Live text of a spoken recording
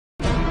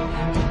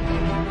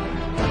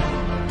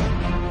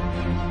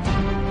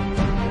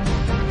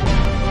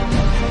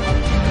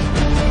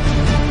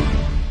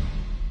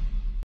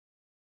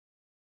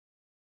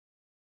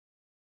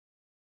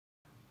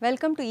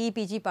Welcome to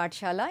EPG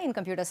Pathshala in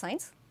Computer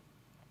Science.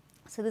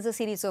 So, this is a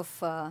series of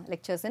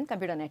lectures in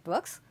computer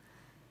networks.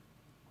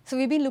 So,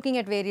 we have been looking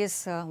at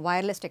various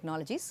wireless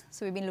technologies.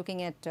 So, we have been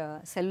looking at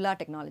cellular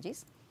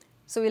technologies.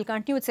 So, we will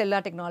continue with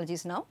cellular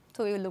technologies now.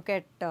 So, we will look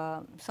at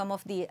some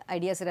of the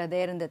ideas that are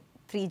there in the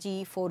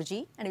 3G,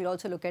 4G, and we will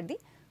also look at the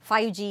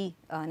 5G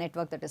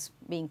network that is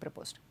being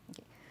proposed.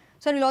 Okay.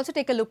 So, we will also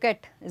take a look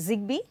at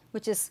ZigBee,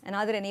 which is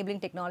another enabling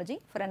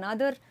technology for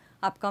another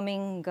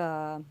upcoming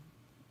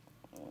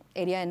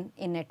area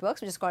in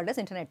networks, which is called as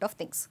Internet of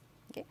Things.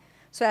 Okay.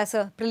 So, as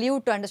a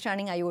prelude to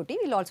understanding IoT, we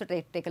will also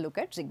take a look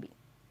at ZigBee.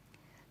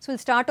 So, we will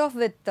start off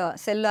with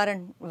cellular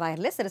and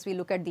wireless, that is we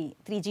look at the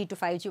 3G to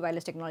 5G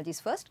wireless technologies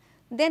first,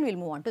 then we will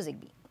move on to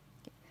ZigBee.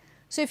 Okay.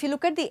 So, if you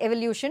look at the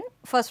evolution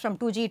first from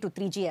 2G to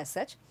 3G as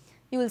such,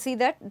 you will see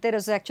that there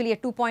is actually a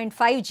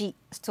 2.5G,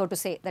 so to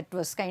say, that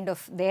was kind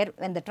of there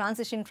when the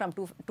transition from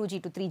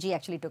 2G to 3G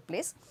actually took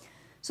place.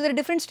 So, there are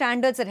different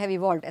standards that have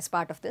evolved as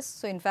part of this.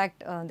 So, in fact,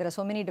 there are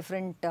so many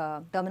different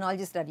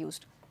terminologies that are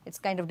used. It is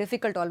kind of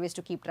difficult always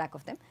to keep track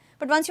of them.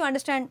 But once you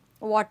understand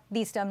what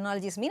these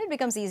terminologies mean, it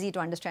becomes easy to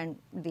understand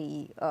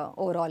the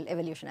overall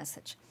evolution as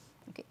such.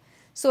 Okay.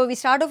 So, we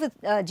start off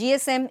with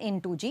GSM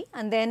in 2G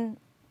and then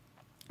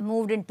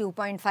moved in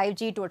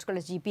 2.5G to what is called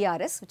as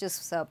GPRS, which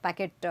is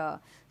packet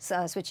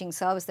switching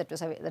service that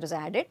was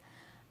added.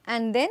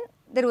 And then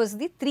there was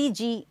the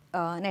 3G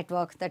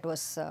network that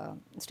was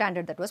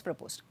standard that was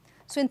proposed.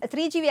 So, in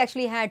 3G we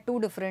actually had two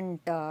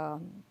different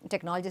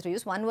technologies to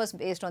use. One was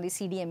based on the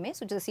CDMA,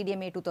 so which is the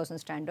CDMA 2000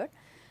 standard,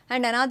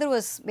 and another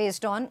was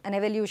based on an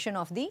evolution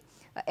of the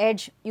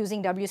edge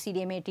using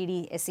WCDMA,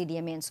 TD,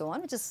 SCDMA and so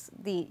on, which is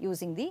the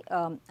using the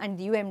and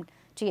the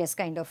UMTS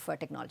kind of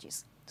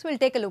technologies. So, we will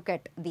take a look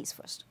at these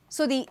first.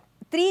 So, the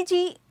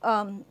 3G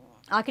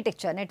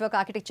architecture, network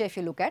architecture, if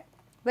you look at,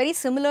 very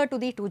similar to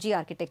the 2G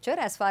architecture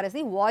as far as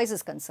the voice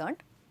is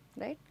concerned,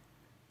 right.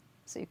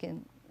 So, you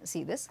can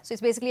see this. So, it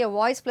is basically a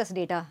voice plus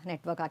data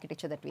network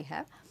architecture that we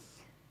have.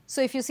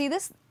 So, if you see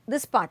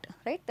this part,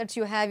 right, that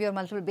you have your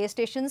multiple base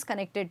stations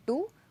connected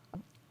to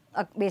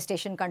a base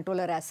station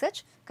controller as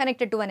such,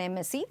 connected to an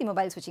MSC, the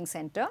mobile switching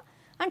center,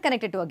 and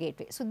connected to a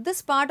gateway. So,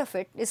 this part of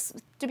it is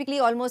typically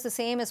almost the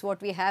same as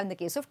what we have in the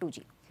case of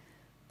 2G.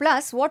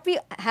 Plus, what we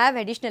have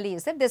additionally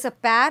is that there is a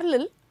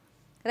parallel,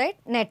 right,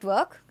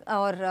 network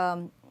or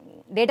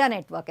data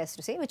network as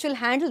to say, which will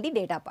handle the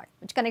data part,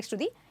 which connects to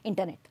the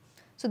internet.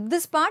 So,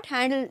 this part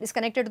is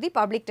connected to the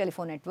public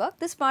telephone network,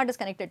 this part is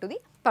connected to the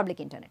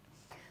public internet.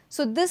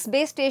 So, this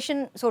base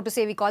station, so to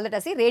say, we call it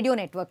as a radio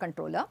network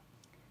controller,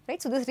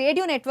 right. So, this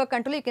radio network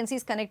controller you can see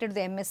is connected to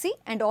the MSC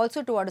and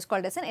also to what is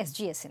called as an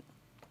SGSN.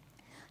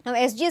 Now,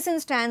 SGSN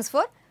stands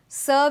for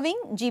Serving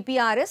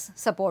GPRS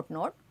Support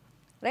Node,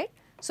 right.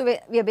 So,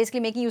 we are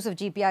basically making use of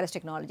GPRS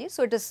technology.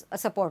 So, it is a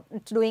support,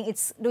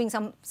 it's doing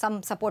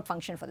some support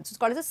function for this. So, it is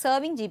called as a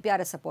Serving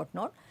GPRS Support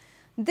Node.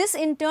 This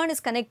in turn is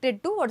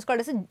connected to what is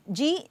called as a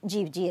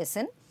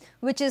GSN,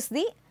 which is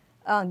the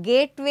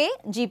Gateway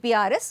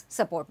GPRS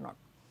Support Node.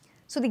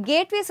 So, the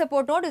Gateway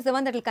Support Node is the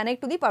one that will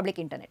connect to the public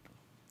internet.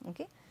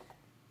 Okay.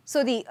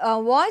 So, the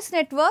voice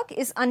network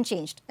is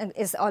unchanged,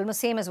 is almost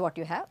same as what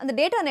you have, and the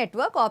data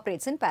network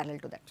operates in parallel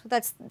to that.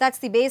 So, that is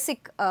the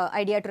basic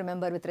idea to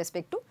remember with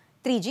respect to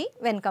 3G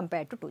when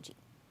compared to 2G.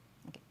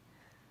 Okay.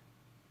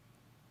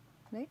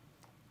 Right.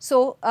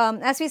 So,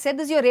 as we said,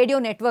 this is your radio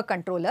network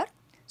controller.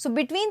 So,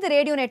 between the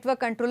radio network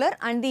controller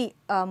and the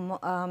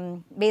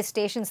base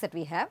stations that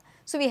we have,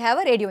 so we have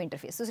a radio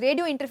interface. This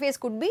radio interface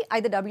could be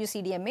either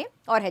WCDMA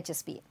or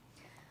HSPA,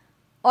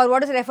 or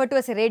what is referred to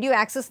as a radio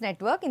access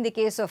network. In the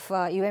case of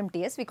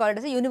UMTS, we call it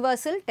as a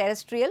Universal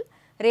Terrestrial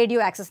Radio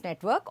Access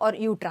Network, or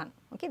UTRAN.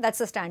 Okay, that is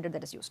the standard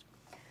that is used.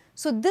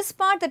 So, this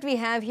part that we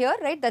have here,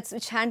 right, that is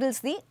which handles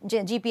the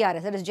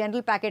GPRS, that is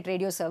General Packet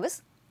Radio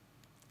Service,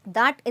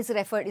 that is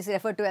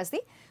referred to as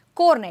the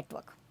core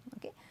network.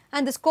 Okay.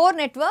 And this core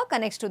network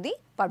connects to the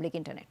public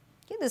internet.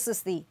 Okay. This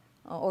is the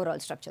overall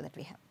structure that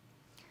we have.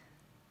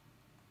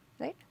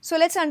 Right. So,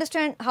 let us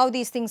understand how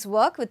these things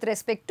work with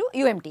respect to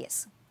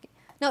UMTS. Okay.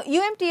 Now,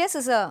 UMTS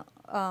is a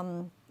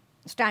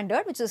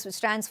standard which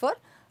stands for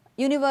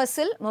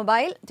Universal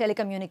Mobile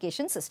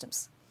Telecommunication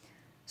Systems.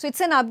 So, it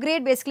is an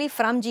upgrade basically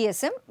from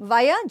GSM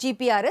via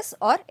GPRS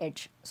or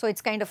Edge. So, it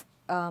is kind of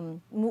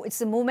it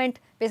is a movement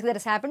basically that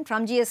has happened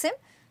from GSM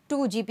to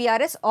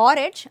GPRS or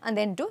Edge and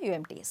then to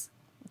UMTS.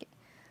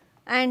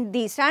 And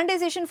the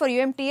standardization for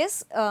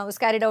UMTS was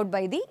carried out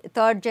by the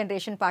third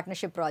generation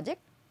partnership project.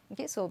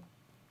 Okay, so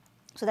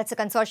that is a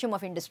consortium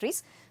of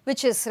industries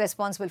which is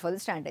responsible for the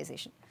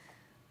standardization.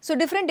 So,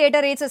 different data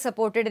rates are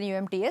supported in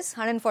UMTS,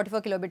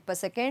 144 kilobit per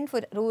second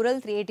for rural,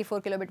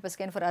 384 kilobit per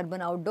second for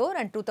urban outdoor,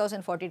 and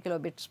 2040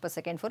 kilobits per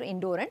second for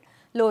indoor and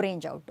low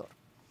range outdoor.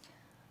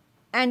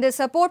 And the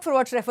support for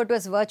what is referred to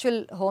as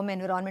virtual home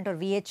environment or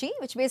VHE,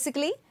 which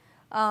basically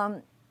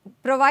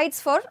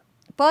provides for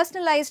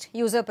personalized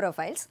user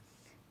profiles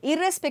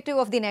irrespective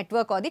of the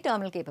network or the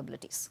terminal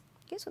capabilities.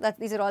 Okay, so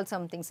these are all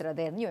some things that are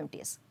there in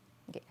UMTS.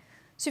 Okay.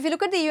 So, if you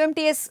look at the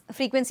UMTS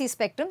frequency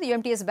spectrum, the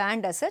UMTS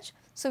band as such,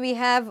 so we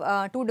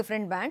have two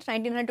different bands,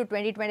 1900 to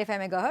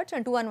 2025 megahertz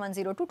and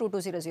 2110 to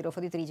 2200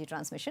 for the 3G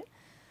transmission.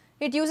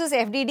 It uses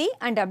FDD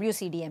and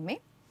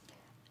WCDMA,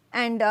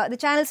 and the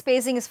channel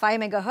spacing is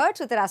 5 megahertz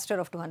with a raster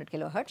of 200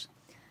 kilohertz.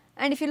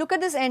 And if you look at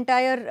this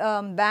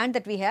entire band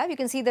that we have, you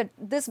can see that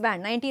this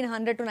band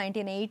 1900 to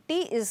 1980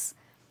 is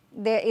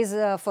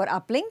for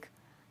uplink,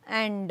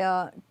 and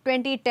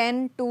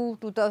 2010 to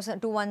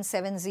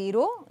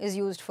 2170 is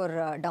used for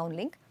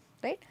downlink,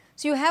 right.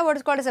 So, you have what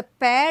is called as a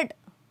paired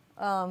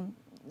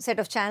set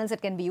of channels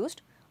that can be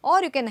used,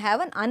 or you can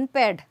have an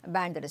unpaired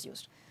band that is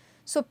used.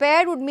 So,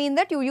 paired would mean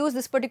that you use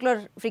this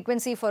particular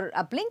frequency for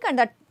uplink and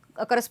that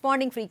a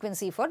corresponding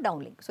frequency for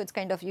downlink. So, it is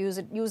kind of use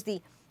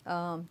the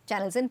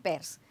channels in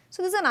pairs.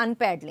 So, this is an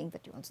unpaired link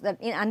that you also,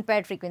 that in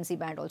unpaired frequency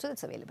band also that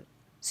is available.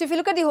 So, if you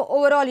look at the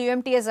overall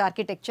UMTS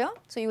architecture,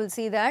 so you will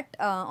see that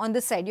on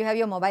this side you have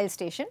your mobile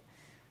station,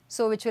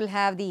 so which will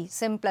have the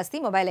SIM plus the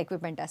mobile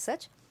equipment as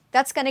such.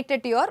 That is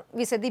connected to your,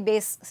 we said, the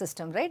base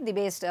system, right, the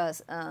base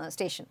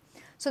station.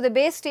 So, the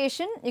base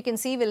station you can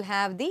see will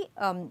have the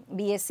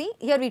BSC,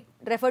 here we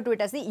refer to it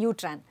as the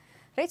UTRAN,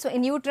 right. So,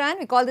 in UTRAN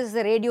we call this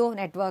the radio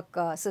network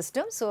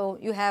system. So,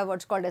 you have what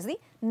is called as the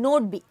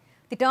node B.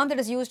 The term that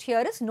is used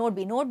here is node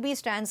B. Node B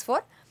stands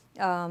for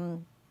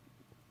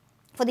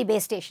the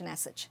base station as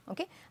such,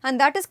 okay, and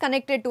that is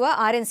connected to a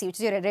RNC, which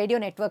is your radio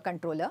network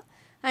controller,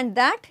 and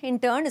that in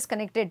turn is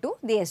connected to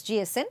the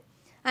SGSN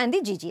and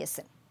the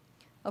GGSN,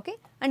 okay,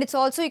 and it is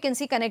also you can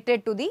see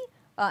connected to the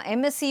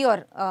MSC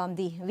or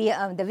the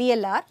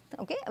VLR,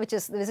 okay, which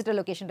is the visitor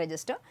location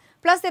register,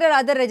 plus there are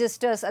other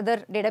registers,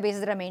 other databases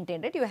that are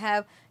maintained, right. You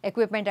have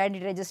equipment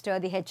identity register,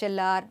 the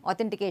HLR,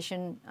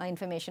 authentication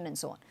information and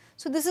so on.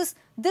 So,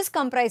 this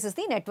comprises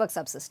the network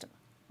subsystem,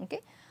 okay,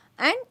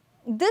 and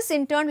this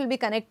in turn will be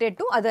connected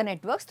to other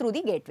networks through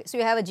the gateway. So,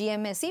 you have a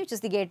GMSC, which is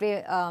the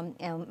gateway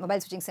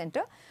mobile switching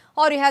center,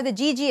 or you have the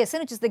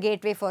GGSN, which is the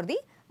gateway for the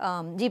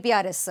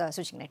GPRS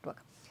switching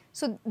network.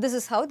 So, this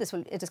is how it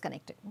is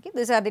connected, okay.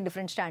 These are the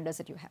different standards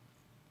that you have.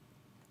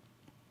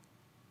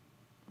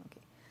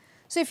 Okay.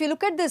 So, if you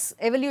look at this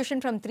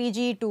evolution from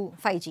 3G to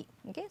 5G,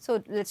 okay,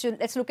 so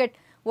let's look at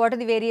what are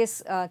the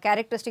various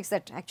characteristics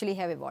that actually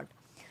have evolved.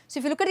 So,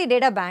 if you look at the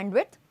data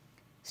bandwidth,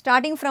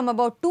 starting from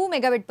about 2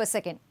 megabit per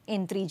second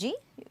in 3G,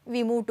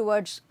 we move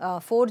towards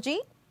 4G,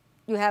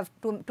 you have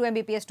 2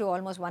 Mbps to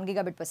almost 1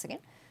 gigabit per second.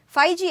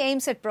 5G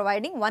aims at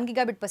providing 1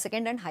 gigabit per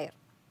second and higher,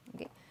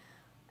 okay.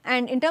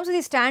 And in terms of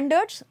the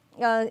standards,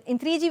 in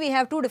 3G we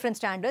have two different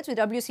standards with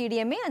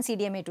WCDMA and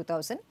CDMA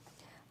 2000.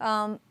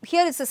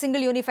 Here it is a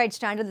single unified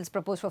standard that is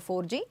proposed for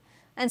 4G,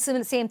 and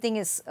same thing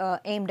is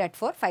aimed at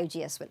for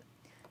 5G as well.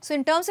 So,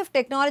 in terms of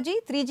technology,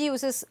 3G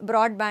uses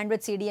broad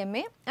bandwidth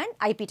CDMA and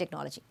IP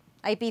technology,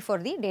 IP for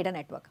the data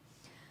network,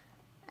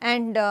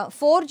 and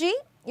 4G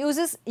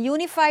uses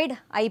unified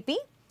IP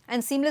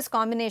and seamless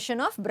combination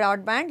of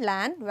broadband,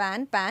 LAN,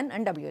 WAN, PAN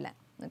and WLAN,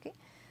 okay.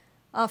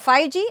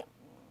 5G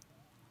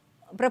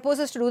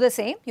proposes to do the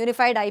same,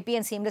 unified IP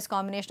and seamless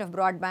combination of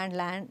broadband,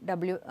 LAN,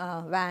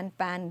 WAN,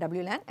 PAN,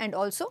 WLAN, and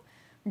also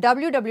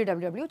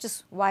WWW, which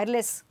is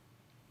wireless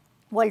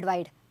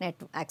worldwide net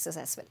access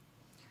as well,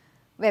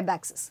 web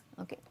access,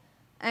 okay.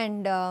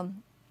 And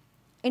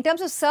in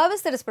terms of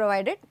service that is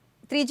provided,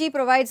 3G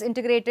provides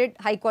integrated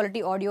high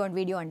quality audio and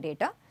video and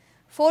data.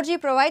 4G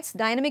provides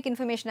dynamic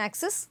information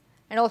access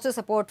and also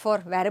support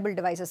for wearable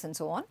devices and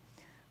so on.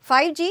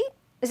 5G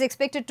is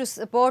expected to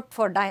support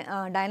for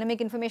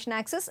dynamic information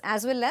access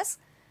as well as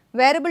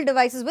wearable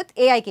devices with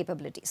AI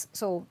capabilities.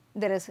 So,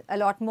 there is a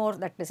lot more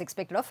that is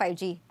expected of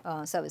 5G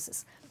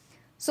services.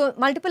 So,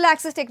 multiple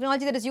access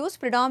technology that is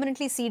used,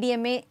 predominantly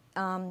CDMA,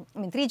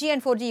 3G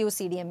and 4G use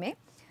CDMA.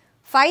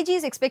 5G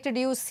is expected to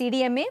use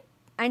CDMA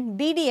and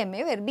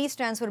BDMA, where B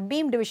stands for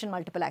beam division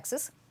multiple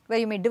access, where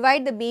you may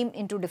divide the beam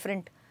into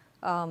different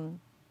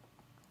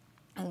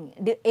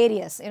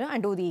areas,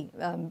 and do the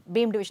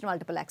beam division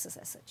multiple access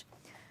as such.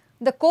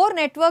 The core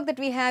network that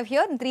we have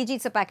here in 3G,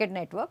 it's a packet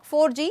network.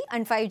 4G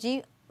and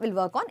 5G will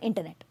work on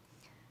internet.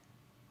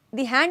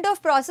 The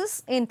handoff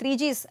process in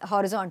 3G is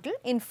horizontal.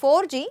 In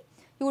 4G,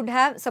 you would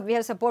have, we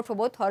have support for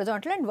both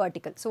horizontal and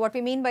vertical. So, what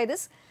we mean by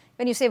this,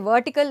 when you say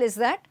vertical, is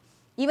that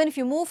even if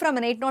you move from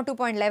an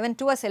 802.11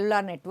 to a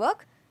cellular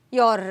network,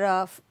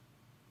 your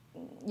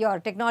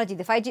technology,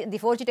 the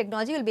 4G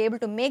technology will be able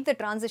to make the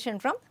transition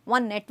from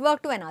one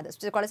network to another,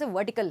 which is called as a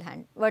vertical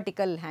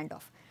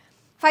handoff.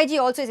 5G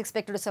also is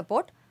expected to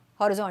support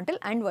horizontal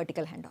and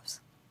vertical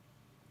handoffs.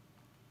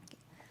 Okay.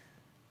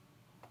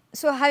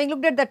 So, having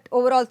looked at that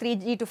overall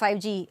 3G to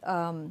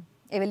 5G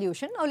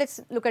evolution, now let us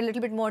look at a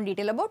little bit more in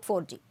detail about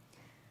 4G.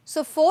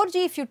 So,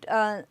 4G,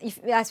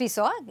 as we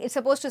saw, it is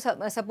supposed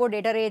to support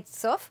data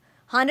rates of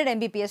 100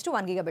 Mbps to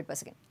 1 gigabit per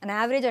second, an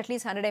average at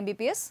least 100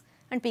 Mbps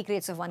and peak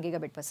rates of 1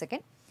 gigabit per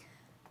second.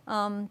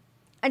 And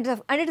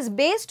it is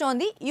based on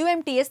the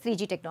UMTS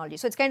 3G technology.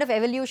 So, it is kind of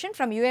evolution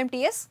from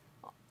UMTS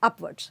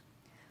upwards,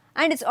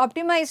 and it is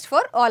optimized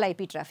for all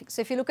IP traffic.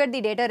 So, if you look at the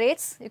data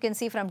rates, you can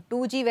see from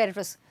 2G where it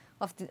was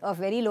of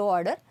very low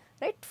order,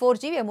 right?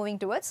 4G we are moving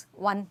towards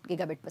 1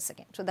 gigabit per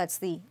second. So, that is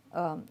the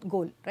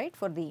goal, right,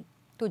 for the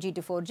 2G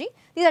to 4G.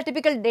 These are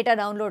typical data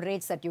download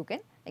rates that you can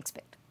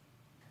expect.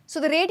 So,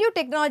 the radio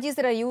technologies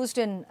that are used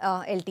in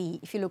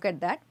LTE, if you look at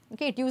that,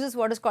 okay, it uses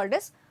what is called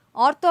as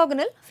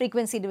orthogonal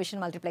frequency division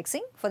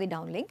multiplexing for the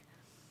downlink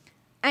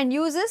and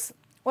uses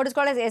what is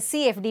called as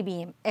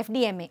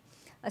FDMA,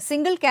 a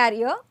single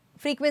carrier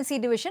frequency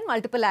division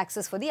multiple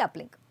access for the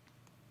uplink.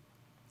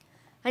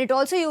 And it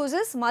also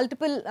uses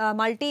multiple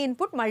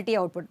multi-input,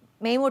 multi-output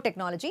MIMO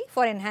technology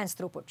for enhanced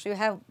throughput. So, you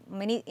have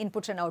many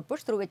inputs and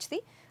outputs through which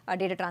the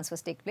data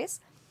transfers take place.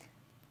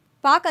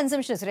 Power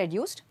consumption is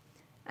reduced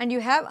and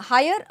you have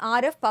higher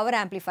RF power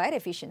amplifier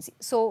efficiency.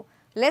 So,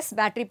 less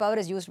battery power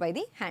is used by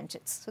the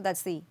handsets. So,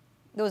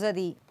 those are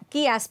the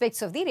key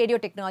aspects of the radio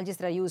technologies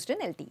that are used in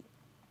LTE.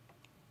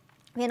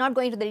 We are not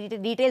going to the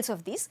details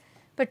of these,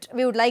 but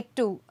we would like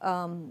to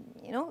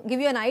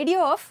give you an idea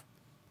of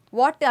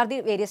what are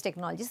the various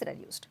technologies that are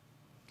used.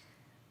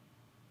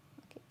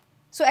 Okay.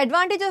 So,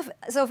 advantage of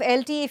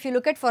LTE, if you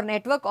look at for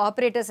network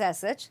operators as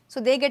such, so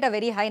they get a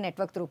very high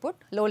network throughput,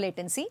 low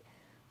latency,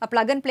 a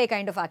plug and play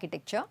kind of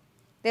architecture,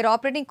 their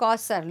operating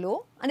costs are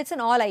low and it is an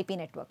all IP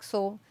network.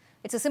 So,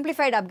 it is a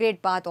simplified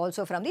upgrade path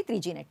also from the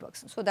 3G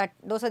networks. So,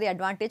 those are the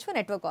advantage for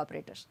network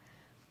operators.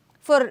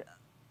 For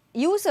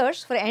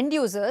users, for end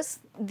users,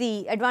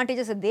 the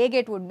advantages that they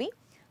get would be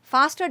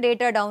faster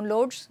data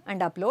downloads and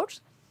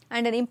uploads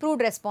and an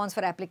improved response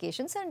for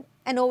applications and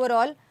an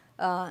overall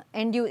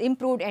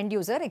improved end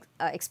user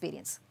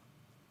experience.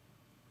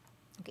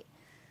 Okay.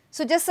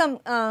 So, just some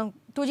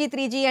 2G,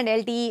 3G and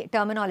LTE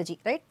terminology,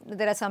 right.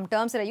 There are some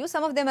terms that are used,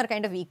 some of them are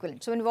kind of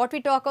equivalent. So, when what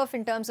we talk of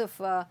in terms of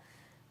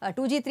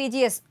 2G,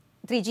 3G as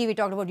 3G we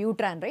talked about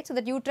UTRAN, right. So,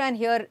 that UTRAN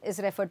here is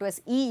referred to as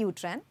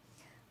eUTRAN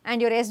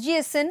and your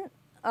SGSN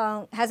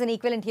has an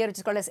equivalent here which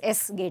is called as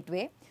S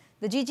gateway.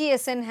 The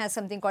GGSN has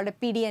something called a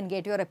PDN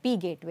gateway or a P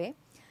gateway,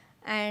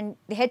 and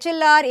the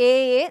HLR,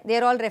 AAA, they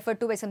are all referred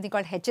to by something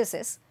called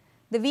HSS.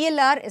 The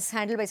VLR is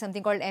handled by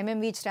something called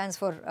MMV, which stands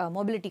for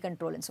mobility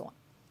control and so on.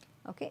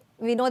 Okay.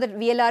 We know that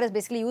VLR is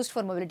basically used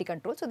for mobility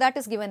control, so that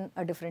is given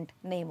a different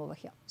name over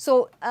here.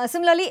 So,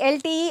 similarly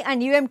LTE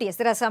and UMTS,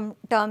 there are some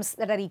terms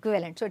that are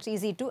equivalent, so it is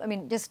easy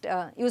to, just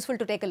useful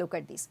to take a look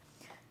at these.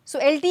 So,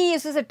 LTE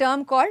uses a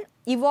term called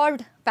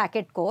evolved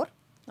packet core,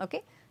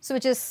 okay. So,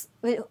 the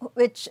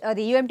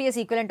UMTS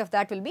equivalent of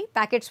that will be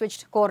packet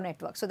switched core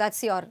network. So, that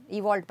is your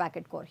evolved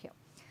packet core here.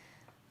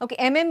 Okay,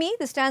 MME,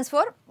 this stands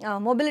for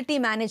mobility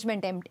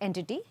management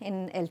entity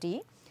in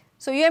LTE.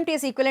 So,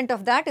 UMTS equivalent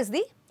of that is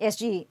the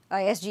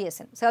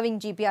SGSN, serving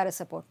GPRS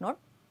support node.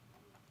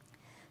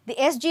 The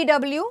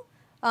SGW,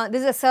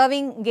 this is a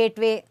serving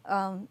gateway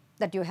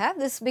that you have.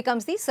 This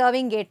becomes the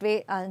serving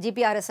gateway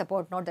GPRS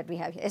support node that we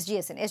have here,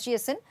 SGSN.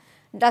 SGSN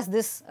does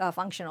this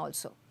function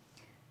also.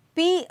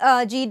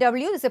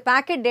 PGW is a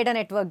packet data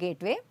network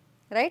gateway,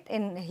 right,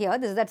 in here,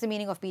 that is the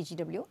meaning of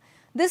PGW.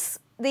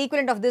 The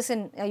equivalent of this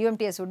in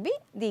UMTS would be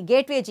the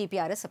gateway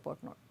GPRS support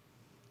node.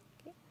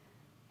 Okay.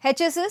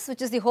 HSS,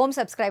 which is the home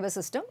subscriber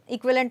system,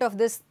 equivalent of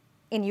this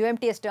in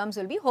UMTS terms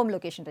will be home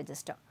location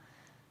register.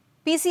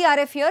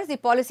 PCRF here is the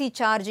policy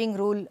charging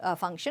rule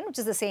function, which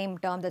is the same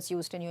term that is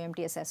used in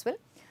UMTS as well.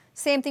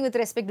 Same thing with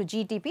respect to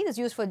GTP, this is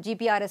used for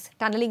GPRS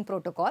tunneling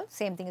protocol,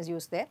 same thing is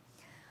used there.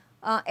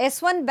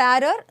 S1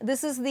 bearer,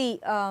 this is the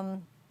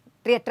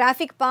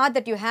traffic path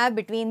that you have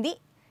between the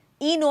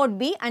E node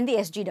B and the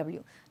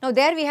SGW. Now,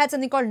 there we had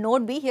something called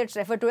node B, here it is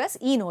referred to as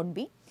E node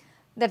B,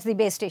 that is the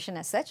base station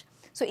as such.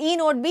 So, E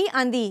node B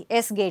and the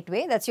S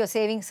gateway, that is your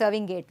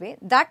serving gateway,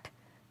 that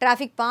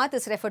traffic path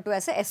is referred to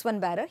as a S1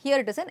 bearer, here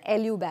it is an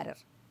LU bearer.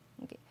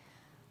 Okay.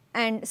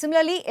 And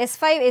similarly,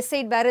 S5,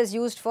 S8 bearer is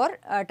used for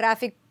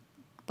traffic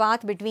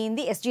path between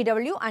the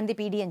SGW and the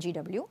PD and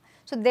GW.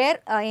 So, there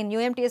in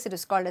UMTS it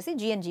is called as the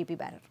G and GP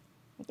bearer.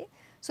 Okay.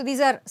 So, these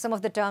are some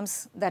of the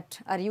terms that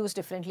are used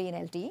differently in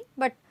LTE,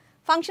 but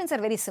functions are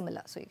very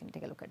similar. So, you can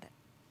take a look at that.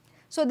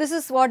 So, this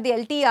is what the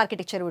LTE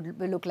architecture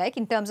will look like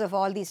in terms of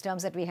all these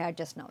terms that we had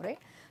just now, right.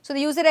 So, the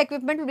user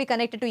equipment will be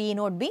connected to E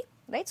node B,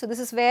 right. So, this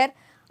is where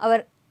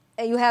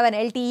you have an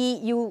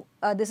LTE,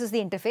 this is the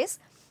interface,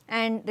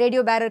 and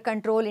radio bearer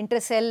control,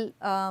 intercell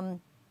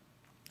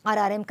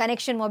RRM,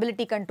 connection,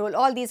 mobility control,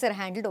 all these are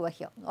handled over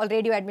here. All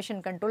radio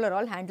admission control are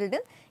all handled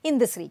in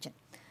this region.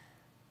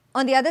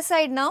 On the other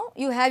side now,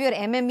 you have your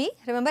MME.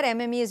 Remember,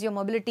 MME is your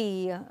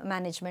mobility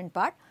management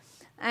part.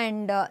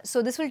 And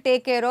so, this will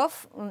take care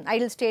of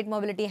idle state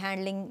mobility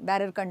handling,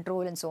 bearer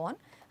control and so on.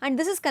 And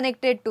this is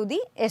connected to the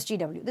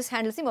SGW. This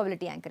handles the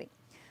mobility anchoring.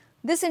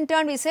 This in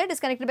turn we said is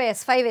connected by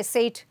S5,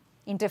 S8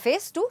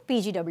 interface to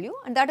PGW,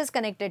 and that is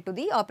connected to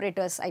the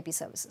operator's IP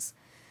services.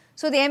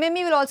 So, the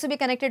MME will also be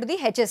connected to the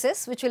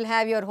HSS, which will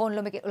have your home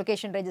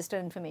location register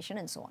information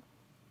and so on.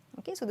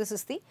 Okay. So, this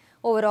is the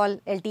overall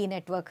LTE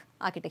network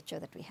architecture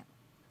that we have.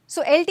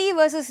 So, LTE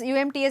versus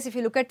UMTS, if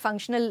you look at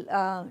functional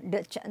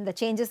the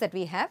changes that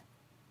we have.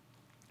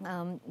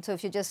 So,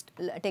 if you just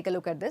take a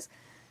look at this.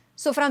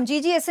 So, from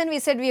GGSN we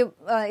said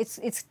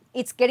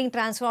it's getting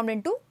transformed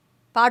into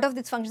Part of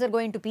these functions are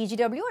going to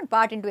PGW and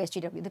part into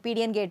SGW, the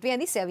PDN gateway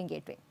and the serving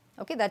gateway.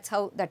 Okay, that's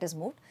how that is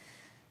moved.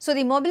 So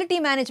the mobility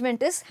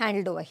management is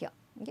handled over here.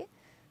 Okay,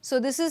 so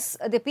this is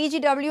the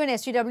PGW and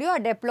SGW are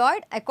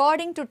deployed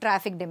according to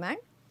traffic demand.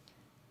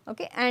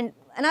 Okay, and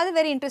another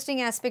very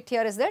interesting aspect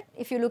here is that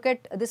if you look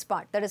at this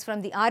part, that is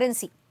from the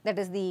RNC, that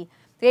is the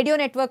radio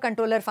network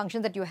controller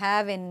function that you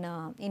have in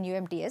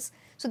UMTS.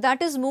 So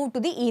that is moved to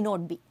the E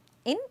node B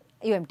in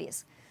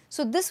UMTS.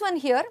 So this one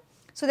here,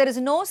 so there is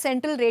no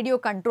central radio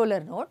controller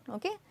node.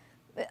 Okay,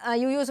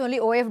 you use only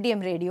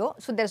OFDM radio,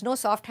 so there is no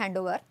soft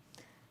handover,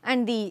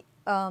 and the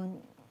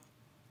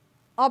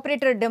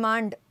operator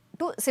demand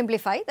to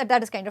simplify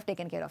that is kind of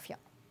taken care of here.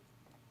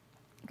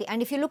 Okay,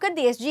 and if you look at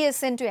the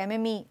SGSN to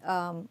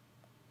MME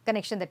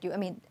connection that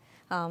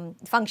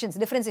functions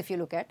difference if you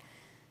look at.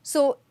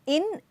 So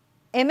in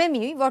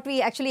MME what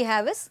we actually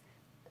have is,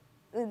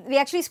 we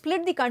actually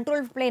split the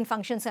control plane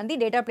functions and the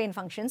data plane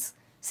functions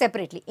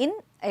separately in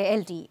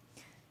LTE.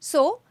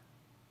 So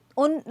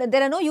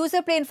there are no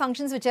user plane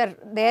functions which are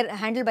there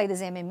handled by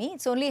this MME,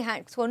 it's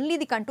only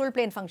the control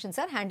plane functions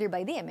are handled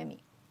by the MME.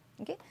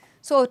 Okay.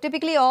 So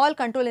typically all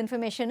control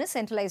information is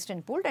centralized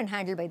and pooled and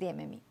handled by the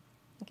MME.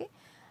 Okay.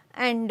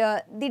 And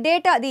the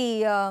data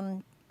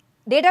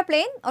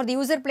plane or the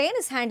user plane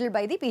is handled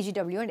by the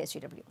PGW and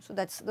SGW. So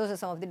those are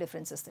some of the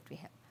differences that we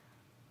have.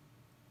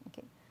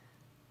 Okay.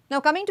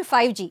 Now coming to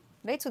 5G,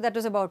 right? So that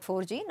was about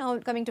 4G. Now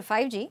coming to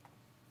 5G,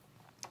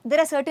 there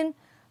are certain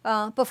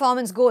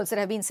performance goals that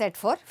have been set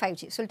for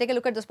 5G. So we'll take a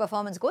look at those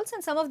performance goals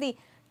and some of the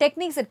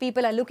techniques that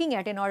people are looking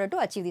at in order to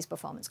achieve these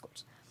performance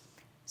goals.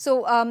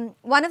 So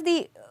one of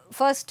the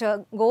first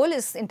goal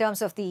is in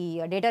terms of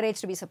the data rates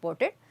to be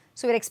supported.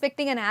 So we are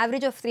expecting an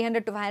average of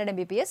 300 to 500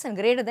 Mbps and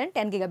greater than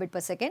 10 gigabit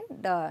per second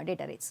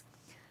data rates,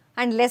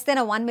 and less than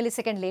a 1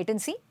 millisecond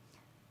latency,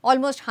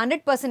 almost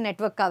 100%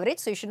 network coverage.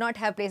 So you should not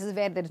have places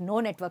where there is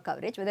no network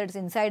coverage, whether it is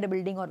inside a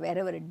building or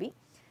wherever it be.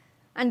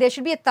 And there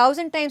should be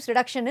 1,000 times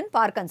reduction in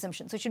power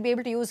consumption. So you should be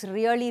able to use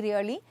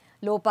really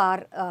low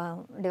power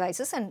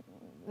devices and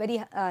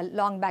very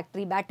long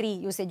battery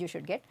usage you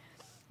should get.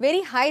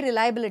 Very high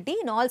reliability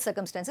in all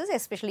circumstances,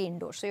 especially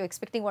indoors. So you are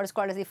expecting what is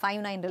called as the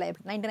 5.9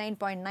 reliability,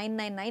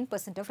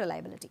 99.999% of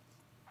reliability.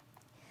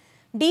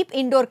 Deep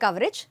indoor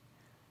coverage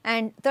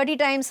and 30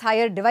 times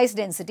higher device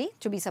density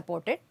to be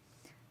supported,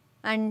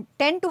 and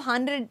 10 to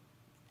 100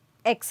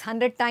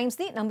 times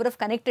the number of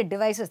connected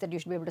devices that you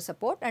should be able to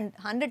support, and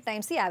 100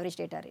 times the average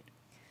data rate,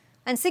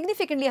 and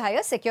significantly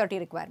higher security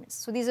requirements.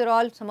 So these are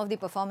all some of the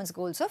performance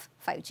goals of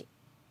 5G.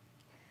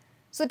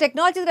 So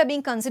technologies that are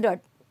being considered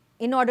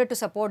in order to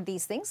support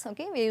these things,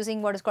 okay, we are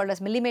using what is called as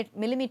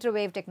millimeter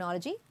wave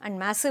technology and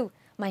massive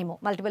MIMO,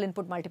 multiple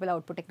input, multiple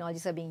output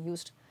technologies are being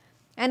used.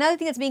 Another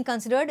thing that is being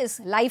considered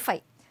is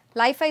Li-Fi.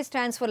 Li-Fi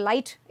stands for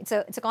light, it's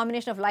a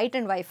combination of light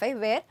and Wi-Fi,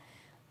 where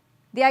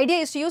the idea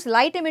is to use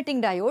light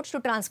emitting diodes to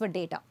transmit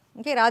data,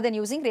 okay, rather than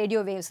using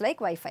radio waves like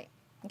Wi-Fi.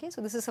 Okay,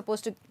 so this is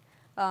supposed to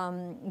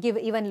give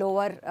even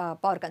lower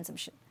power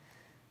consumption.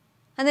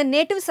 And then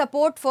native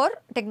support for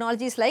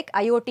technologies like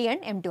IoT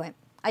and M2M.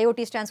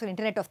 IoT stands for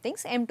Internet of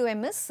Things,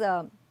 M2M is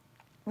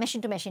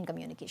machine-to-machine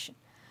communication.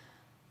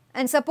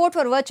 And support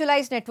for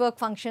virtualized network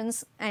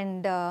functions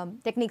and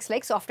techniques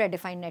like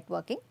software-defined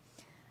networking,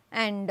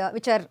 and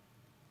which are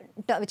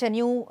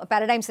new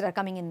paradigms that are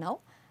coming in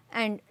now.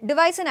 And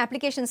device and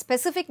application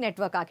specific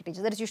network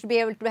architecture, that is, you should be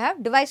able to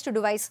have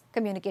device-to-device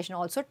communication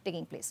also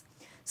taking place.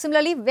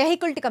 Similarly,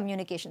 vehicle to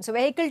communication, so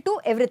vehicle to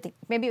everything,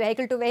 maybe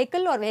vehicle to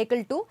vehicle or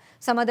vehicle to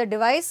some other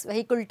device,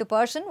 vehicle to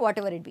person,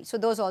 whatever it be. So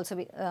those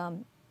also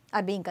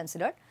are being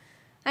considered.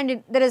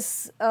 And there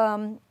is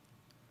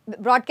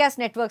broadcast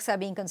networks are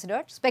being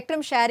considered,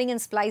 spectrum sharing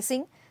and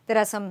splicing, there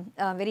are some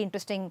very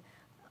interesting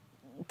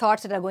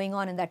thoughts that are going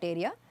on in that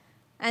area.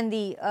 And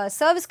the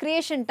service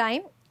creation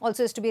time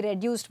also is to be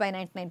reduced by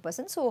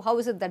 99%. So how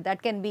is it that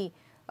that can be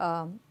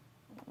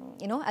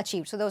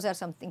achieved? So those are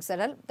some things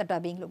that are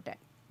being looked at.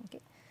 Okay.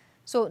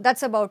 So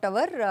that's about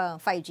our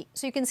 5G.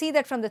 So you can see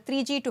that from the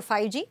 3G to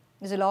 5G,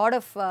 there's a lot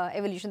of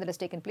evolution that has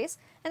taken place,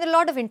 and there are a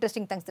lot of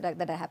interesting things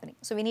that are happening.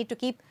 So we need to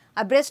keep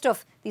abreast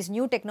of these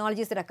new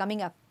technologies that are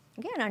coming up,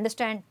 okay, and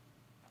understand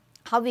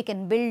how we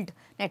can build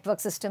network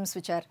systems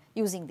which are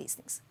using these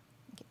things.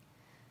 Okay.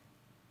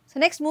 So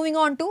next, moving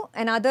on to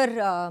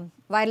another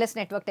wireless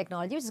network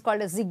technology, which is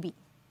called as ZigBee.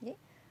 Okay.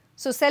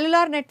 So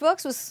cellular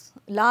networks was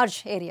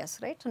large areas,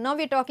 right? So now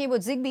we are talking about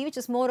ZigBee, which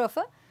is more of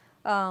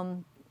a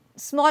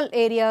small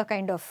area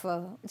kind of,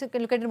 so you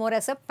can look at it more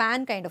as a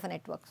PAN kind of a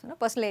network,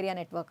 personal area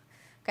network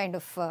kind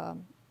of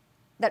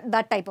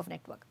that type of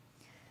network.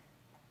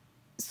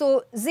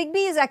 So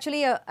ZigBee is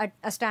actually a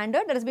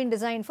standard that has been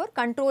designed for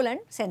control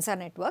and sensor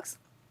networks.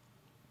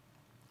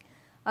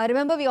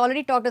 Remember, we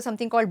already talked about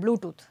something called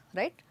Bluetooth,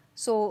 right?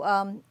 So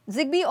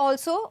ZigBee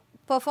also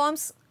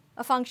performs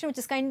a function which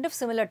is kind of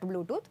similar to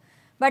Bluetooth,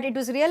 but it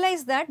was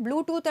realized that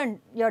Bluetooth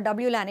and your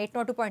WLAN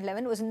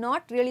 802.11 was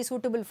not really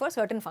suitable for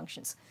certain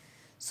functions.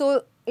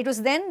 So it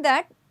was then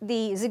that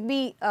the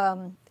ZigBee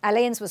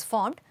alliance was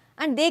formed,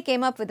 and they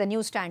came up with a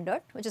new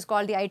standard which is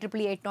called the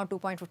IEEE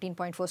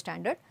 802.15.4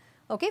 standard,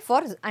 okay,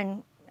 for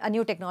a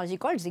new technology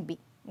called ZigBee.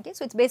 Okay.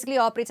 So, it basically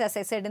operates, as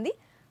I said, in the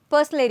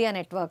personal area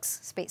networks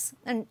space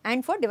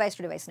and for device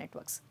to device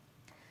networks.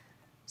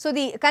 So,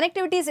 the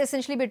connectivity is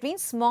essentially between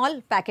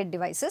small packet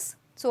devices.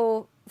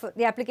 So,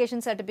 the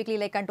applications are typically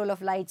like control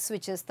of lights,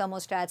 switches,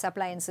 thermostats,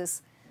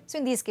 appliances. So,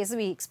 in these cases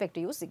we expect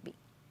to use ZigBee.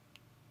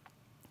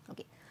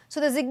 Okay. So,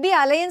 the ZigBee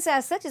Alliance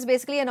as such is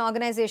basically an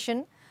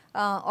organization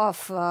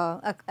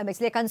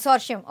basically a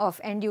consortium of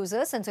end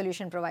users and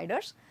solution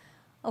providers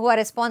who are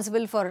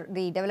responsible for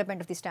the development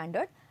of the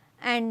standard.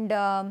 And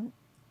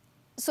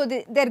so,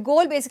 their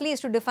goal basically is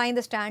to define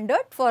the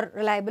standard for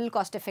reliable,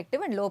 cost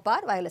effective and low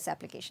power wireless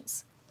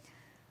applications.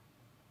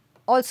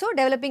 Also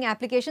developing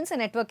applications and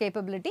network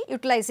capability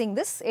utilizing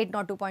this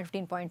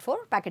 802.15.4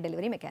 packet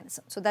delivery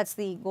mechanism. So, that is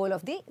the goal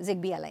of the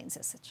ZigBee Alliance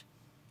as such.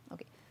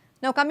 Okay.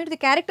 Now, coming to the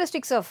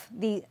characteristics of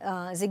the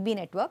ZigBee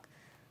network.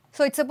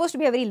 So, it is supposed to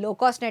be a very low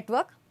cost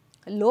network,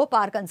 low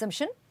power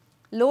consumption,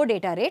 low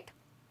data rate,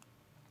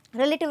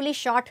 relatively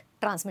short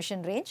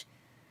transmission range,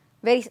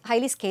 very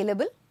highly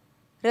scalable,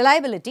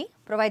 reliability,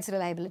 provides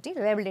reliability,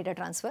 reliable data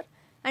transfer,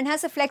 and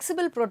has a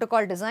flexible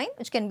protocol design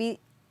which can be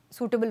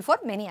suitable for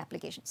many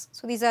applications.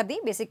 So, these are the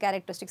basic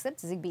characteristics that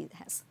ZigBee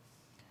has.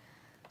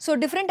 So,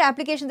 different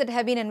applications that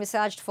have been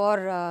envisaged for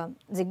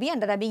ZigBee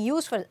and that are being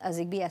used for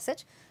ZigBee as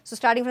such. So,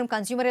 starting from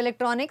consumer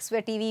electronics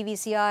where TV,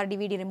 VCR,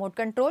 DVD remote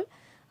control,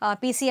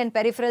 PC and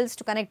peripherals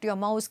to connect to your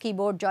mouse,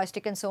 keyboard,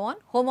 joystick and so on,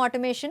 home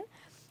automation,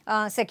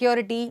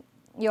 security,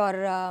 your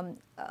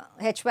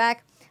HVAC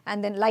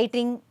and then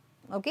lighting,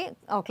 okay,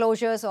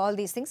 closures, all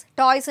these things,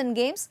 toys and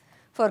games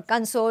for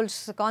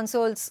consoles,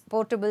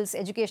 portables,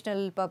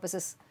 educational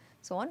purposes,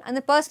 so on, and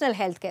the personal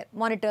healthcare,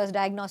 monitors,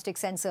 diagnostic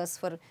sensors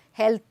for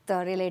health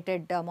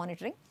related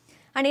monitoring,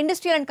 and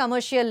industrial and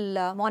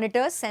commercial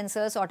monitors,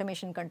 sensors,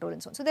 automation control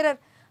and so on. So, there are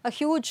a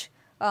huge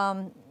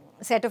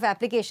set of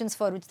applications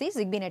for which these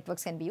ZigBee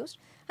networks can be used,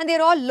 and they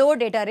are all low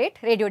data rate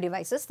radio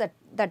devices that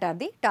are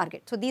the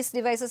target. So, these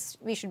devices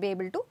we should be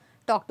able to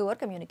talk to or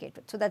communicate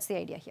with. So, that is the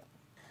idea here.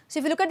 So,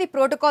 if you look at the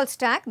protocol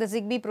stack, the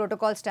ZigBee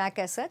protocol stack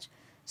as such,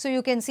 so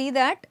you can see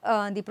that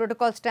the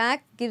protocol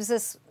stack gives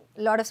us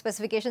a lot of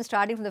specifications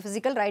starting from the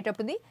physical right up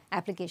to the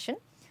application.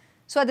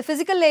 So, at the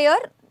physical layer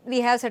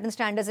we have certain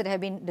standards that have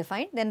been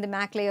defined, then the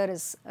MAC layer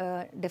is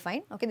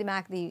defined, okay, the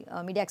MAC, the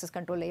media access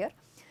control layer,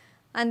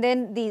 and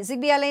then the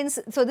ZigBee Alliance.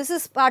 So, this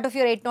is part of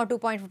your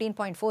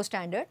 802.15.4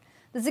 standard.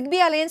 The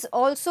ZigBee Alliance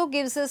also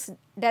gives us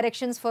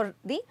directions for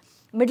the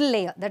middle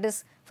layer, that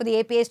is for the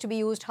APIs to be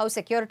used, how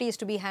security is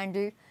to be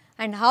handled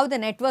and how the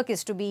network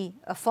is to be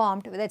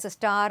formed, whether it is a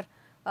star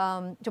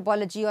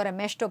topology or a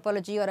mesh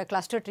topology or a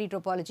cluster tree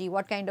topology,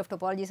 what kind of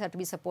topologies are to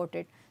be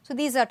supported. So,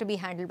 these are to be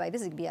handled by the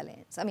ZigBee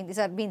Alliance. I mean, these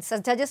are being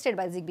suggested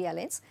by the ZigBee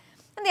Alliance,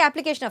 and the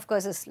application of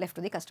course is left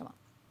to the customer.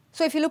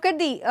 So, if you look at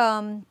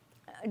the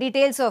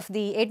details of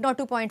the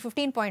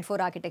 802.15.4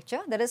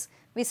 architecture, that is,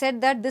 we said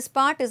that this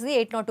part is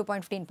the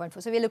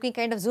 802.15.4. So, we are looking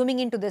kind of zooming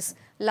into this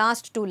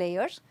last two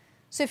layers.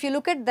 So, if you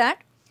look at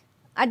that,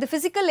 at the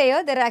physical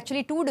layer there are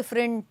actually two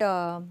different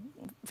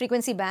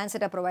frequency bands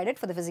that are provided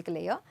for the physical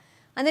layer,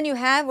 and then you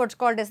have what is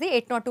called as the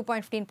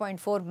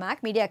 802.15.4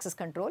 MAC media access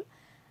control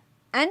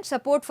and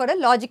support for a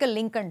logical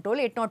link control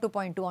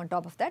 802.2 on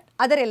top of that.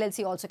 Other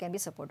LLC also can be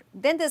supported.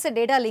 Then there is a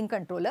data link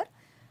controller,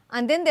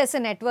 and then there is a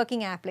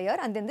networking app layer,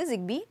 and then the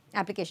ZigBee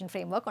application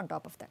framework on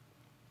top of that.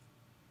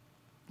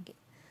 Okay.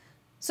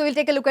 So, we will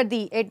take a look at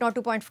the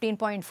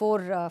 802.15.4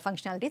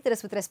 functionalities, that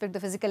is with respect to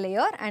the physical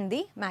layer and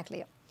the MAC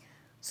layer.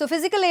 So,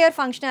 physical layer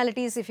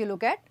functionalities, if you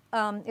look at,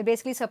 it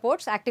basically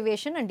supports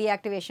activation and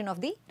deactivation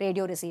of the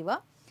radio receiver,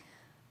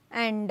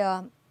 and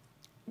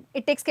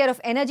it takes care of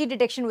energy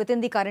detection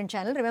within the current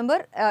channel.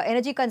 Remember,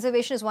 energy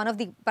conservation is one of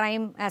the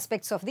prime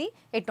aspects of the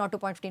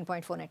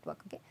 802.15.4 network.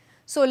 Okay.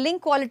 So,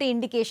 link quality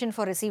indication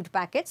for received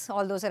packets,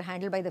 all those are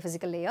handled by the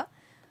physical layer,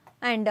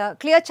 and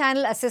clear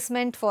channel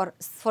assessment for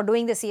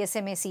doing the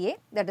CSMA-CA,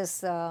 that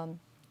is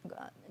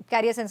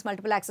carrier sense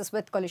multiple access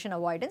with collision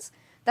avoidance,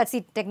 that is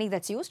the technique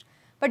that is used.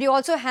 But you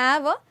also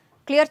have a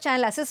clear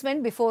channel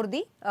assessment before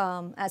the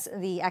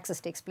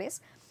access takes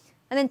place,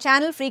 and then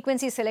channel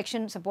frequency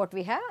selection support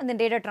we have, and then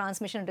data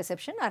transmission and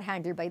reception are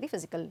handled by the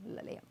physical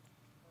layer.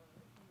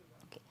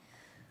 Okay.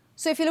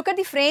 So, if you look at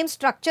the frame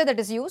structure that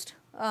is used,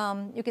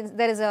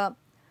 there is a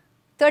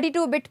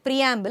 32-bit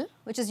preamble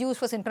which is used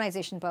for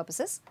synchronization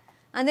purposes,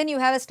 and then you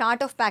have a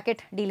start of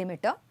packet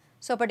delimiter.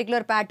 So, a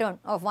particular pattern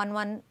of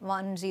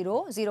 1110,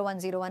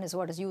 0101 is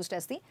what is used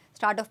as the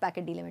start of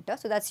packet delimiter.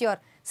 So, that is your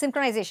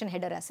synchronization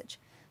header as such.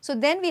 So,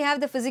 then we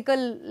have the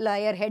physical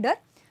layer header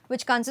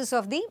which consists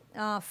of the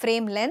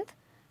frame length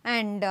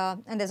and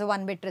there is a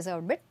 1-bit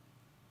reserved bit.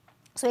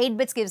 So, 8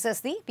 bits gives us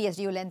the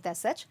PSDU length as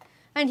such,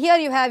 and here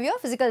you have your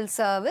physical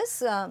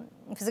service,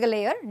 physical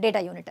layer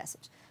data unit as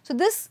such. So,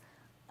 this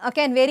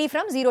can vary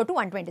from 0 to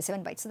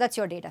 127 bytes. So, that is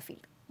your data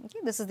field. Okay.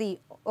 This is the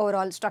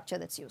overall structure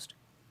that is used.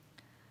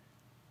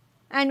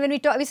 And when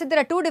we said there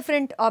are two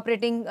different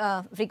operating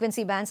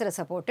frequency bands that are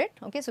supported.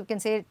 Okay. So, we can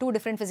say two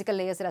different physical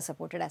layers that are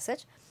supported as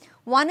such.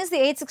 One is the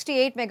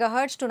 868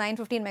 megahertz to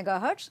 915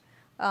 megahertz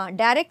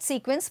direct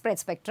sequence spread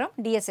spectrum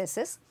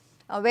DSSS,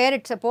 where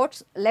it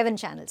supports 11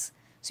 channels.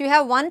 So, you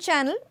have one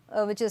channel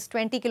which is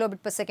 20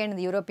 kilobit per second in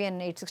the European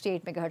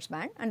 868 megahertz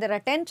band, and there are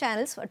 10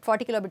 channels at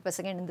 40 kilobit per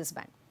second in this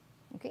band.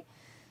 Okay.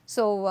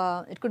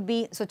 So, it could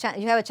be, so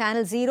you have a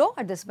channel 0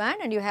 at this band,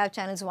 and you have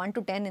channels 1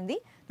 to 10 in the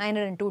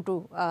 902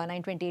 to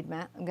 928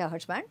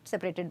 megahertz band,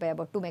 separated by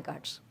about 2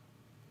 megahertz.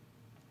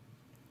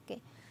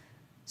 Okay.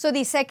 So,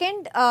 the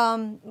second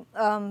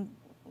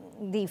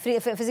the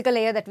physical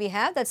layer that we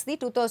have, that is the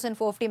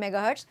 2450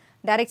 megahertz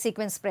direct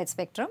sequence spread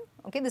spectrum.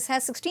 Okay. This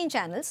has 16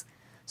 channels.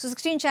 So,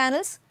 16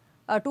 channels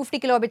 250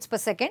 kilobits per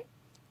second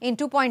in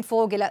 2.4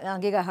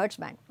 gigahertz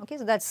band. Okay.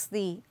 So, that is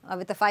the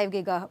with the 5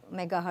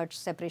 megahertz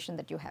separation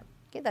that you have.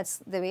 Okay. That is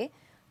the way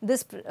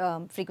this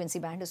frequency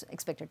band is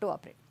expected to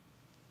operate.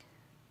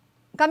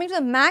 Coming to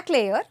the MAC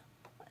layer,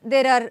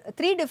 there are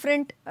 3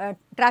 different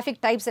traffic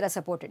types that are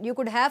supported. You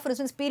could have, for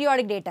instance,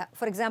 periodic data,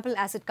 for example,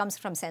 as it comes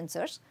from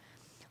sensors,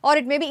 or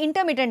it may be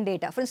intermittent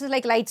data, for instance,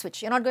 like light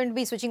switch. You are not going to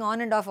be switching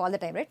on and off all the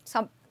time, right?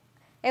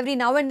 Every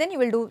now and then you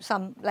will do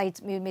some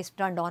lights, you may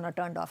turned on or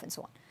turned off and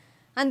so on.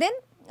 And then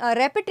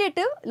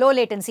repetitive low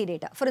latency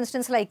data, for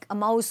instance, like a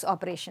mouse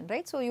operation,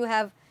 right? So, you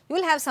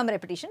will have some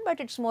repetition, but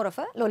it is more of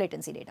a low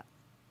latency data.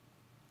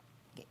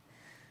 Okay.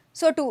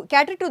 So, to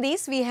cater to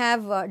these, we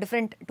have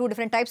two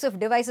different types of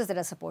devices that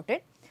are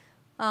supported.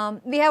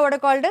 We have what are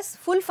called as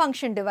full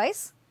function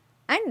device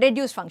and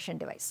reduced function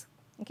device,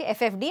 okay,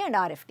 FFD and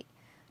RFD.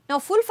 Now,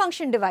 full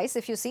function device,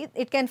 if you see,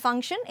 it can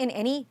function in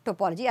any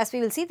topology. As we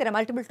will see, there are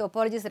multiple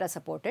topologies that are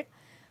supported,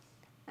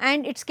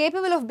 and it is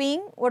capable of being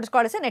what is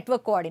called as a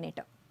network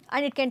coordinator,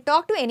 and it can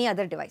talk to any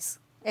other device,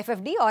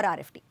 FFD or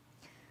RFD.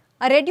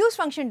 A reduced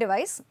function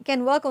device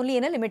can work only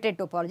in a limited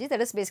topology, that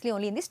is basically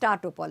only in the star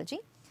topology.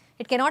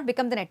 It cannot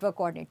become the network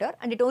coordinator,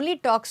 and it only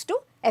talks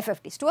to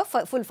FFDs, to a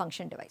full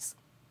function device.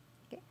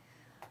 Okay.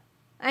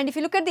 And if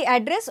you look at the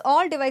address,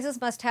 all devices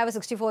must have a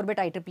 64-bit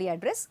IEEE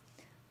address.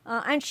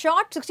 And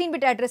short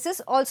 16-bit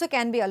addresses also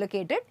can be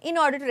allocated in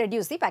order to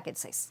reduce the packet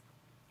size,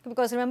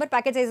 because remember,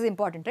 packet size is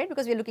important, right,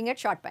 because we are looking at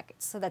short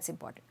packets, so that is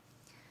important.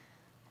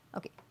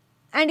 Okay.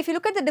 And if you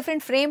look at the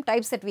different frame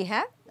types that we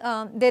have,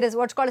 there is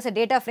what is called as a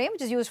data frame,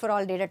 which is used for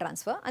all data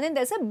transfer, and then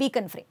there is a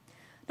beacon frame.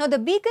 Now, the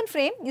beacon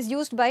frame is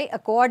used by a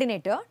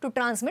coordinator to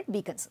transmit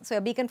beacons. So,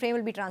 a beacon frame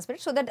will be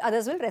transmitted so that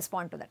others will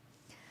respond to that.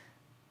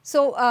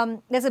 So,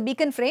 there is a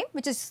beacon frame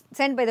which is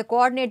sent by the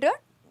coordinator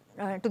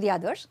to the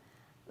others,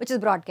 which is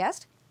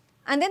broadcast.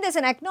 And then there is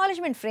an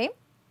acknowledgement frame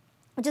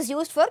which is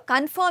used for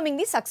confirming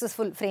the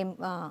successful frame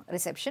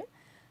reception,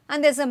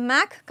 and there is a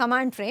MAC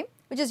command frame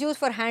which is used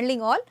for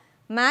handling all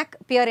MAC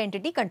peer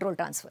entity control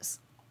transfers.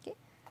 Okay.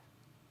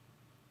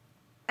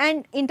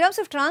 And in terms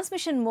of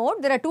transmission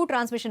mode, there are 2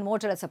 transmission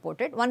modes that are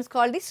supported. One is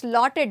called the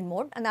slotted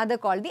mode and the other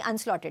called the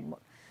unslotted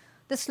mode.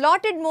 The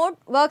slotted mode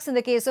works in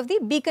the case of the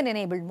beacon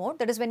enabled mode,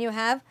 that is when you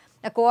have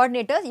a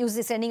coordinator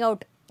usually sending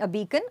out a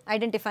beacon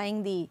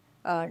identifying the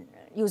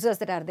users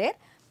that are there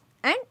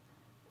and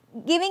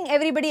giving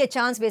everybody a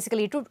chance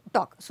basically to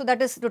talk. So, that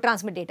is to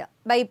transmit data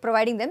by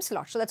providing them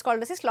slots. So, that is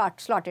called as a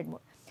slotted mode.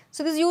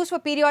 So, this is used for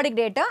periodic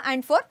data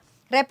and for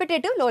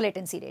repetitive low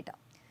latency data.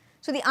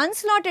 So, the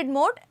unslotted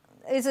mode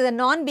is a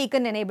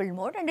non-beacon enabled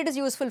mode, and it is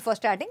useful for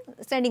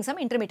sending some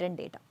intermittent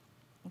data.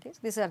 Okay. So,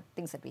 these are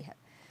things that we have.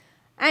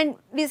 And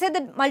we said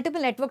that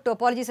multiple network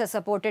topologies are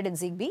supported in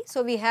ZigBee.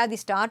 So, we have the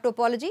star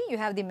topology, you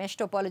have the mesh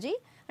topology,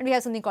 and we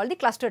have something called the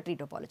cluster tree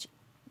topology.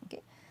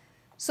 Okay.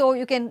 So,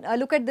 you can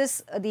look at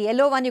this, the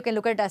yellow one you can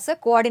look at as a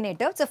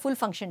coordinator, it is a full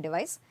function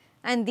device,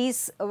 and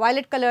these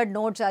violet colored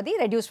nodes are the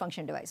reduced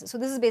function devices. So,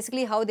 this is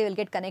basically how they will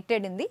get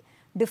connected in the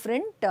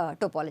different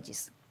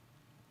topologies.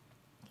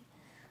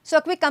 So,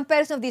 a quick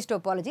comparison of these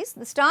topologies.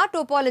 The star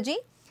topology,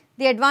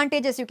 the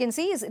advantage as you can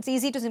see is it is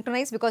easy to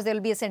synchronize because there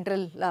will be a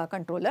central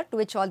controller to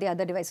which all the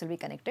other devices will be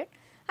connected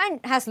and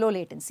has low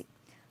latency.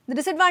 The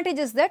disadvantage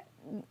is that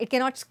it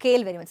cannot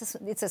scale very much,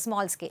 it is a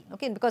small scale,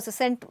 okay, because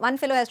one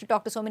fellow has to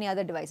talk to so many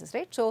other devices,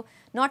 right. So,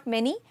 not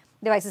many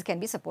devices can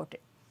be supported.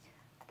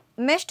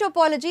 Mesh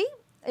topology,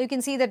 you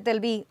can see that there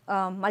will be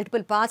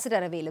multiple paths that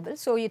are available.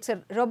 So, it is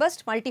a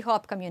robust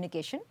multi-hop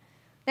communication,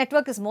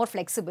 network is more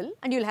flexible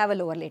and you will have a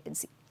lower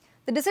latency.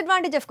 The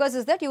disadvantage of course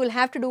is that you will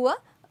have to do a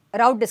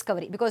route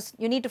discovery because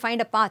you need to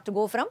find a path to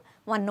go from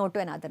one node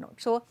to another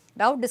node. So,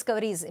 route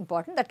discovery is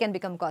important, that can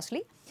become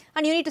costly,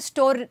 and you need to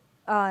store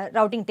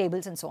routing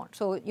tables and so on.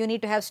 So, you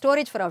need to have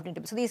storage for routing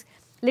tables. So, these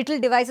little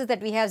devices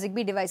that we have,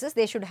 ZigBee devices,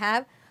 they should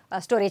have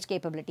storage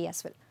capability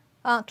as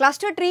well.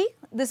 Cluster tree,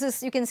 this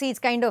is, you can see it is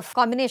kind of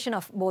combination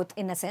of both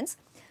in a sense.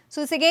 So,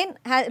 this again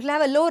it will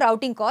have a low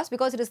routing cost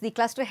because it is the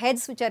cluster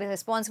heads which are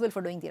responsible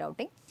for doing the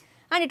routing,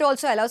 and it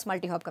also allows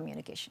multi-hop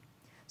communication.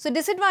 So,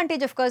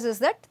 disadvantage of course is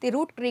that the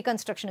route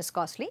reconstruction is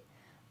costly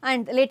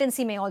and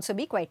latency may also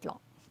be quite long.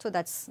 So,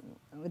 that is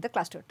with the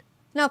cluster tree.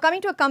 Now,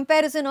 coming to a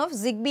comparison of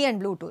ZigBee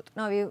and Bluetooth.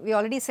 Now, we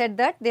already said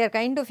that they are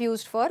kind of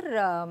used for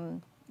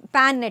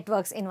PAN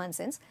networks in one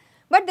sense,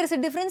 but there is a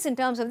difference in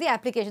terms of the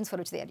applications for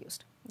which they are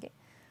used. Okay.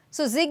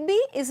 So, ZigBee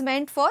is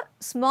meant for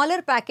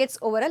smaller packets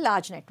over a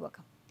large network.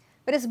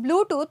 whereas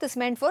Bluetooth is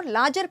meant for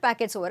larger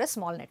packets over a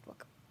small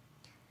network.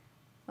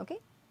 Okay.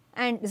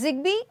 And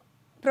ZigBee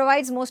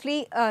provides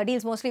mostly,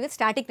 deals mostly with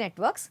static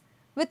networks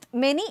with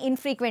many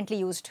infrequently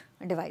used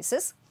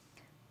devices.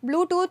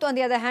 Bluetooth on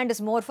the other hand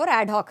is more for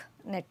ad hoc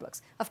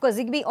networks. Of course,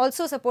 ZigBee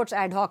also supports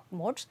ad hoc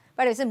modes,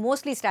 but I say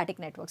mostly static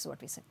networks is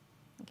what we said.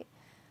 Okay.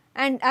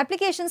 And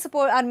applications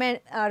support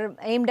are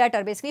aimed at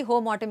are basically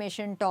home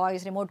automation,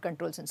 toys, remote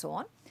controls and so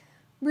on.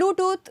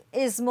 Bluetooth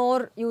is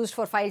more used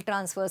for file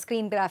transfer,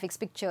 screen graphics,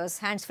 pictures,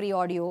 hands-free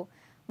audio,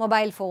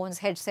 mobile phones,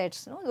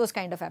 headsets, those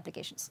kind of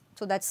applications.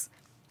 So that's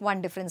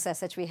one difference as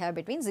such we have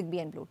between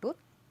ZigBee and Bluetooth.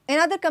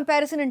 Another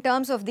comparison in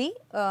terms of the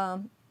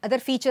other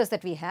features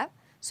that we have.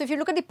 So if you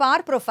look at the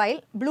power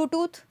profile,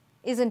 Bluetooth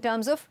is in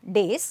terms of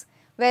days,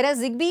 whereas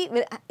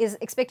ZigBee is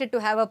expected to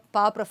have a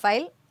power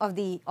profile of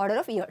the order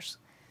of years,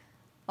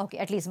 okay,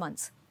 at least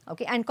months.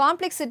 Okay. And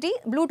complexity,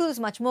 Bluetooth is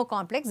much more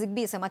complex,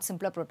 ZigBee is a much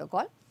simpler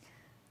protocol.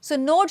 So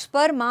nodes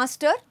per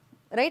master,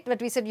 right,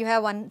 but we said you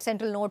have one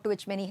central node to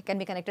which many can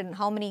be connected and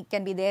how many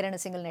can be there in a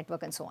single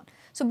network and so on.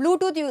 So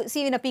Bluetooth, you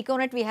see in a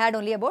PicoNet we had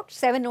only about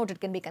 7 nodes that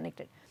can be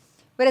connected,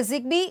 whereas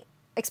ZigBee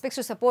expects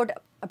to support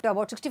up to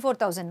about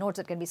 64,000 nodes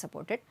that can be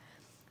supported.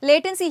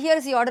 Latency here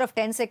is the order of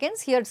 10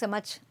 seconds, here it is a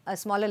much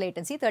smaller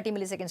latency, 30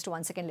 milliseconds to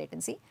 1 second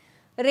latency.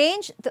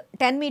 Range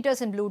 10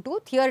 meters in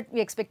Bluetooth, here we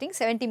are expecting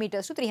 70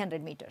 meters to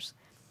 300 meters.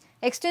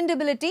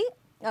 Extendability,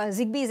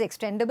 ZigBee is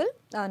extendable,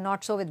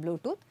 not so with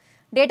Bluetooth.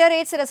 Data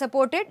rates that are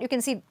supported, you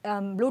can see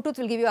Bluetooth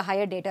will give you a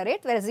higher data rate,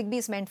 whereas ZigBee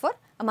is meant for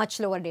a much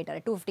lower data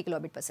rate, 250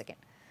 kilobit per second.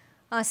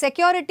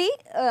 Security,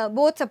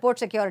 both support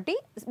security.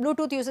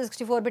 Bluetooth uses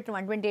 64-bit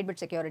and 128-bit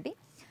security.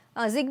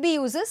 ZigBee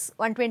uses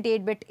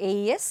 128-bit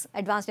AES,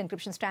 Advanced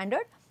Encryption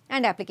Standard,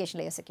 and application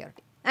layer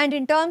security. And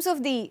in terms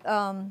of the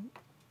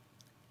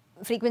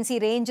frequency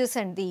ranges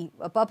and the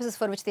purposes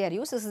for which they are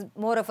used, this is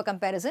more of a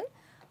comparison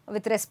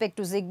with respect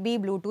to ZigBee,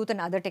 Bluetooth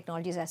and other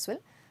technologies as well.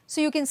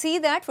 So you can see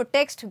that for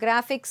text,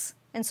 graphics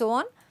and so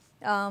on,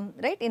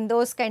 right, in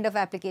those kind of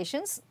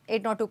applications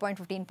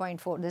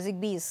 802.15.4 the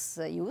ZigBee is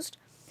used,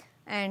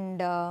 and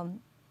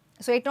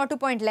so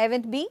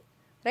 802.11b,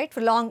 right,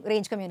 for long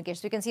range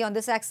communication. So you can see on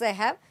this axis I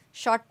have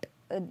short,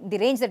 the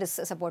range that is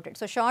supported.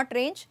 So short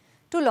range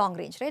to long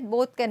range, right,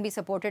 both can be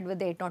supported with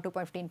the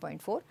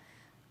 802.15.4.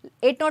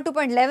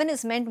 802.11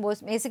 is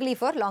meant basically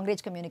for long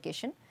range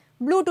communication.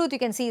 Bluetooth you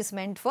can see is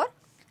meant for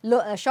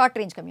short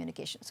range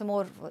communication. So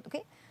more,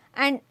 okay.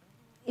 And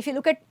if you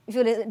look at, if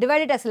you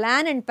divide it as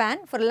LAN and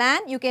PAN, for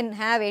LAN you can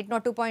have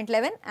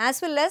 802.11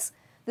 as well as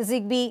the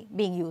ZigBee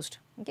being used.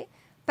 Okay.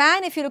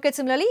 PAN, if you look at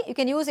similarly, you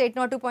can use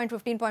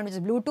 802.15. which is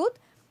Bluetooth,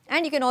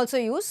 and you can also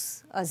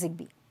use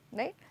ZigBee,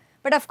 right.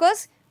 But of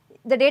course,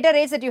 the data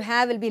rates that you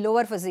have will be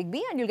lower for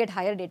ZigBee and you will get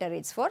higher data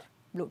rates for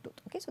Bluetooth.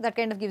 Okay. So that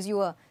kind of gives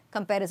you a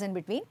comparison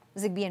between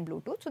ZigBee and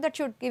Bluetooth. So that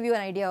should give you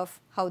an idea of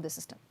how the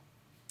system.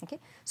 Okay.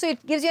 So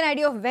it gives you an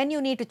idea of when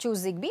you need to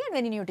choose ZigBee and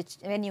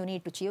when you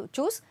need to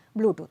choose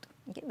Bluetooth.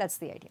 Okay. That is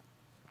the idea.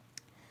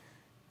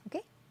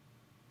 Okay.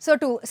 So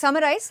to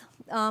summarize,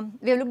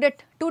 we have looked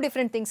at two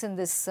different things in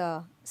this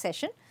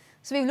session.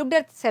 So we have looked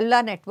at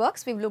cellular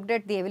networks, we have looked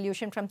at the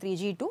evolution from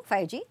 3G to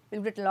 5G, we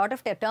have looked at a lot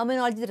of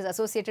terminology that is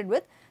associated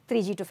with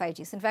 3G to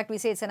 5G. In fact, we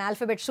say it is an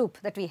alphabet soup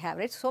that we have,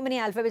 right. So many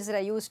alphabets that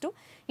are used to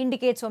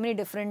indicate so many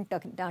different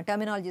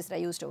terminologies that are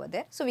used over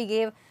there. So we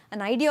gave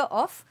an idea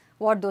of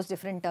what those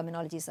different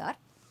terminologies are,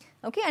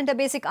 okay, and the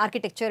basic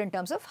architecture in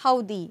terms of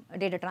how the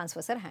data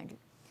transfers are handled.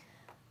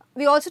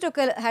 We also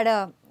had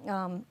an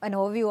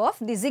overview of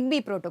the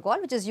ZigBee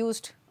protocol, which is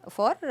used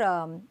for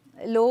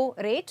low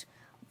rate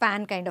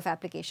PAN kind of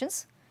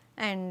applications,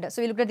 and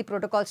so we looked at the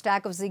protocol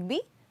stack of ZigBee,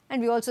 and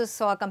we also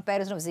saw a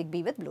comparison of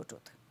ZigBee with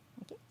Bluetooth.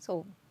 Okay.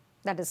 So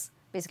that is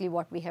basically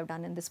what we have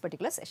done in this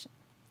particular session.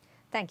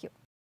 Thank you.